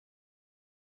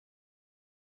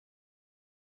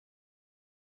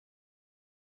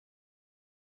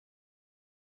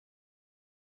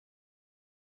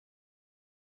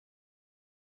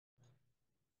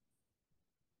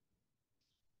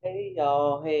Hey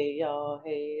y'all,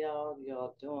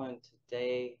 y'all doing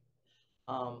today?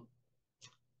 Um,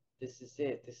 this is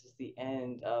it. This is the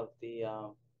end of the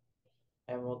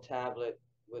Emerald Tablet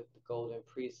with the Golden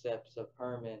Precepts of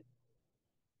Hermon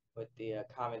with the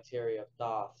commentary of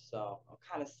Thoth. So I'm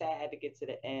kind of sad to get to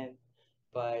the end,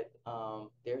 but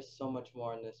there's so much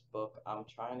more in this book. I'm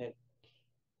trying to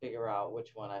figure out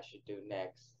which one I should do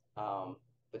next.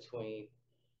 Between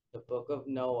the Book of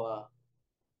Noah,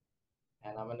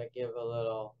 and I'm gonna give a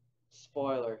little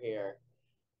spoiler here.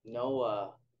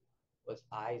 Noah was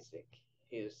Isaac.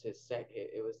 He was his second.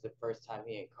 It was the first time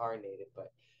he incarnated.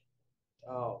 But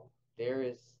oh, there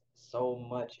is so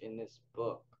much in this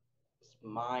book. It's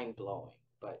mind blowing.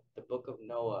 But the Book of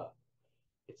Noah,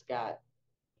 it's got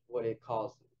what it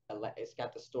calls. It's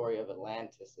got the story of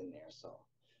Atlantis in there. So,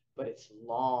 but it's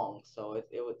long. So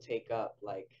it would take up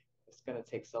like it's gonna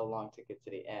take so long to get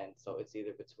to the end. So it's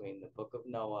either between the Book of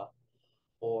Noah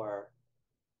or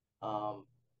um,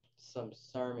 some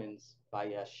sermons by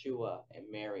Yeshua and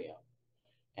Miriam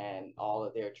and all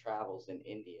of their travels in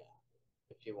India,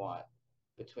 if you want.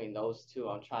 Between those two,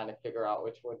 I'm trying to figure out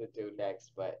which one to do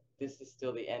next, but this is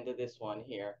still the end of this one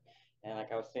here. And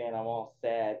like I was saying, I'm all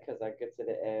sad because I get to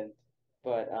the end.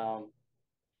 But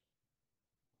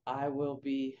I will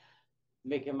be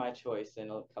making my choice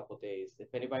in a couple days.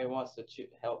 If anybody wants to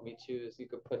help me choose, you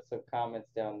could put some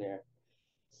comments down there.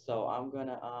 So I'm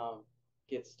gonna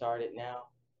get started now.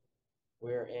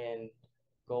 We're in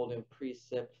Golden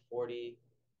Precept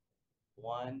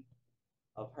 41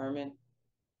 of Hermon.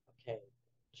 Okay,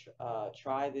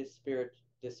 try this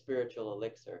spiritual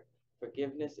elixir.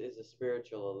 Forgiveness is a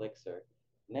spiritual elixir.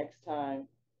 Next time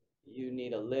you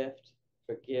need a lift,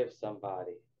 forgive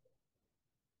somebody.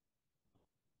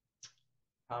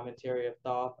 Commentary of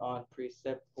Thoth on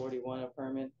Precept 41 of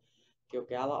Hermon.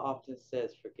 Gilgala often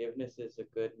says forgiveness is a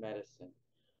good medicine.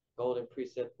 Golden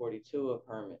Precept 42 of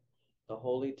Hermon. The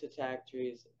holy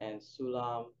Tatactries and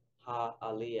Sulam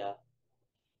Ha-Aliyah.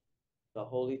 The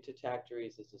Holy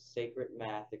Tatactaries is a sacred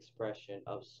math expression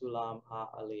of Sulam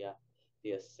Ha-Aliyah,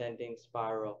 the ascending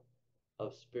spiral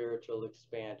of spiritual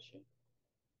expansion.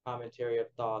 Commentary of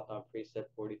Thoth on Precept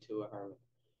 42 of Hermon.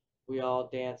 We all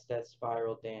dance that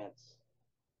spiral dance.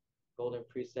 Golden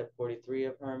Precept 43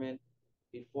 of Hermon.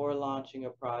 Before launching a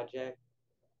project,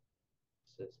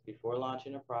 says before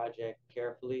launching a project,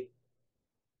 carefully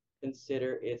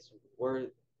consider its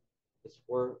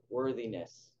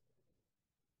worthiness.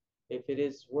 If it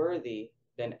is worthy,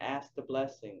 then ask the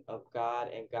blessing of God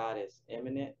and Goddess,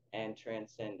 immanent and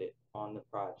transcendent, on the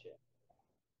project.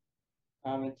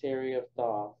 Commentary of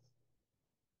Thoth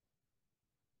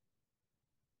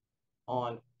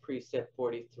on Precept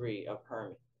 43 of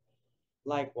Hermon.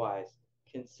 Likewise,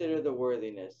 consider the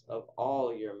worthiness of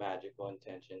all your magical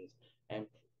intentions and,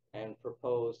 and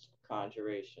proposed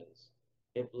conjurations.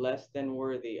 If less than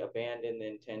worthy, abandon the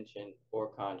intention or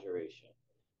conjuration.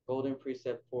 Golden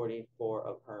Precept 44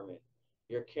 of Hermon.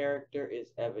 Your character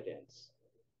is evidence.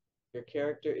 Your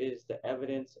character is the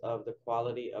evidence of the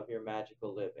quality of your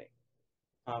magical living.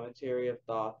 Commentary of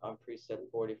Thoth on Precept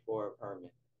 44 of Hermon.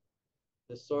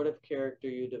 The sort of character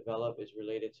you develop is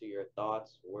related to your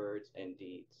thoughts, words, and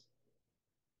deeds.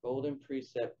 Golden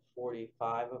Precept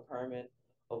 45 of Hermon.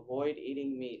 Avoid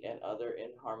eating meat and other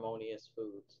inharmonious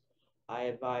foods. I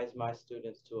advise my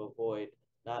students to avoid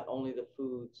not only the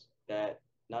foods that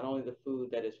not only the food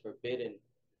that is forbidden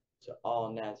to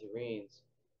all Nazarenes,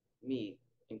 meat,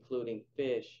 including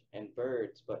fish and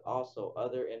birds, but also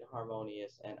other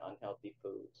inharmonious and unhealthy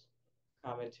foods.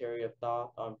 Commentary of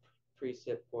Thoth on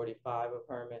Precept 45 of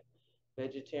Hermon.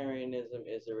 Vegetarianism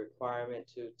is a requirement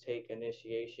to take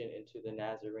initiation into the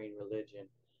Nazarene religion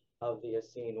of the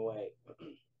Essene Way.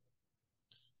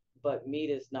 But meat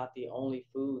is not the only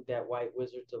food that white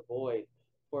wizards avoid.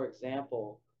 For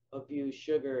example, abuse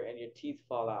sugar and your teeth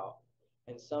fall out.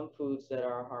 And some foods that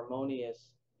are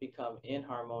harmonious become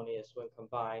inharmonious when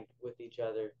combined with each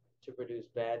other to produce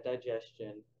bad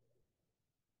digestion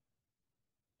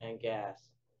and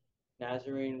gas.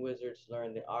 Nazarene wizards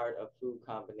learn the art of food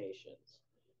combinations.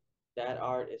 That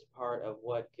art is part of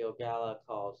what Gilgala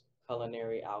calls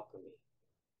culinary alchemy.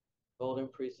 Golden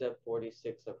Precept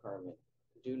 46 of Hermon.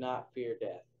 Do not fear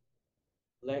death.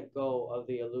 Let go of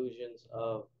the illusions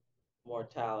of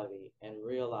mortality and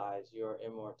realize your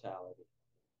immortality.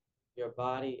 Your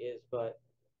body is but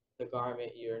the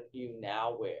garment you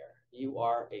now wear. You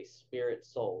are a spirit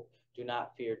soul. Do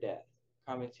not fear death.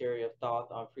 Commentary of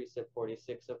Thoth on Precept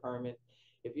 46 of Hermon.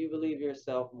 If you believe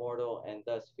yourself mortal and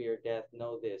thus fear death,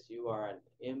 know this: you are an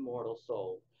immortal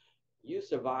soul. You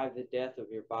survive the death of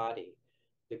your body.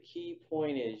 The key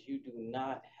point is you do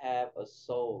not have a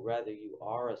soul, rather you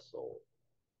are a soul.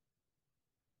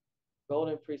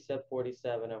 Golden Precept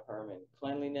 47 of Hermon.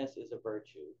 Cleanliness is a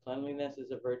virtue. Cleanliness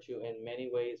is a virtue in many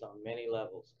ways on many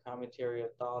levels. Commentary of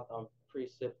Thoth on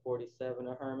Precept 47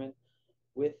 of Hermon.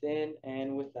 Within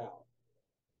and without.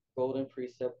 Golden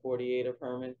Precept 48 of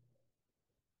Hermon.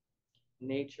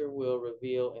 Nature will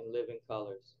reveal in living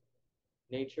colors.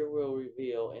 Nature will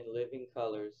reveal in living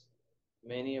colors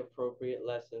many appropriate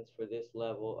lessons for this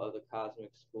level of the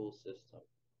cosmic school system.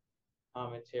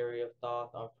 Commentary of Thoth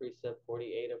on Precept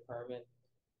 48 of Hermon.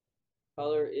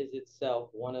 Color is itself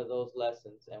one of those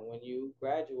lessons, and when you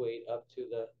graduate up to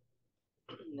the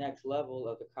next level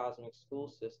of the cosmic school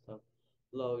system,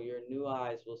 lo, your new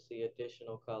eyes will see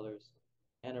additional colors,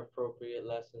 and appropriate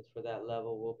lessons for that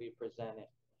level will be presented.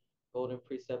 Golden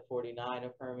Precept 49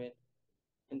 of Hermon.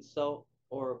 Consult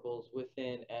oracles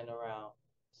within and around.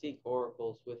 Seek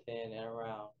oracles within and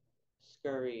around.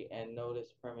 Scurry and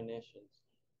notice premonitions.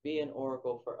 Be an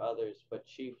oracle for others, but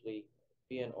chiefly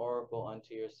be an oracle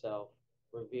unto yourself,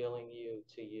 revealing you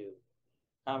to you.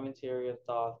 Commentary of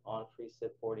Thoth on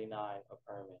Precept 49 of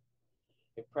Hermon.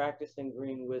 A practicing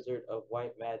green wizard of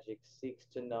white magic seeks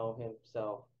to know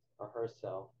himself or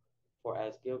herself, for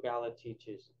as Gilgala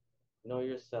teaches, know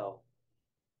yourself,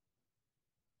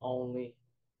 only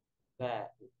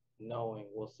that knowing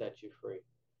will set you free.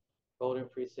 Golden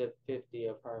Precept 50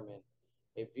 of Hermon.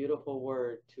 A beautiful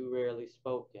word too rarely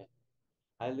spoken.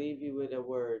 I leave you with a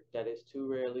word that is too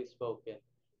rarely spoken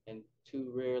and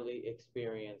too rarely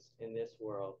experienced in this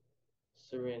world.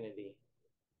 Serenity.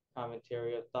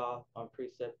 Commentary of Thoth on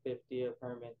Precept 50 of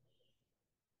Hermon.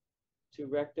 To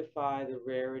rectify the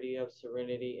rarity of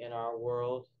serenity in our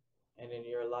world and in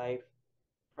your life,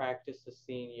 practice the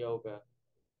scene yoga.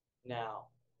 Now,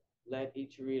 let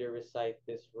each reader recite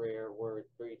this rare word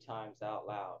 3 times out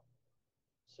loud.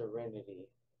 Serenity.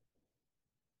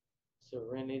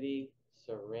 Serenity,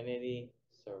 serenity,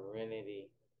 serenity.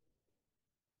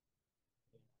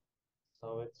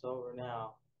 So it's over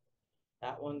now.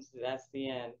 That's the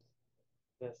end.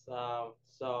 This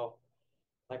so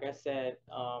like I said,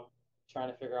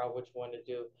 trying to figure out which one to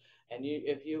do. And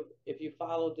if you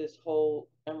follow this whole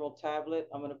emerald tablet,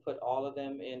 I'm gonna put all of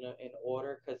them in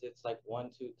order because it's like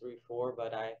 1, 2, 3, 4.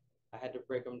 But I had to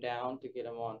break them down to get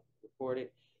them on recorded.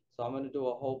 So I'm gonna do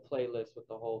a whole playlist with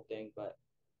the whole thing. But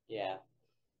yeah,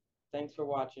 thanks for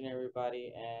watching,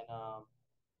 everybody, and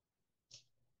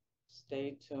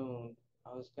stay tuned.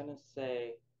 I was gonna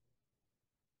say,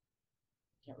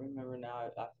 can't remember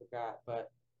now. I forgot.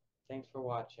 But thanks for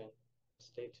watching.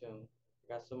 Stay tuned.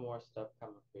 I got some more stuff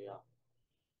coming for y'all.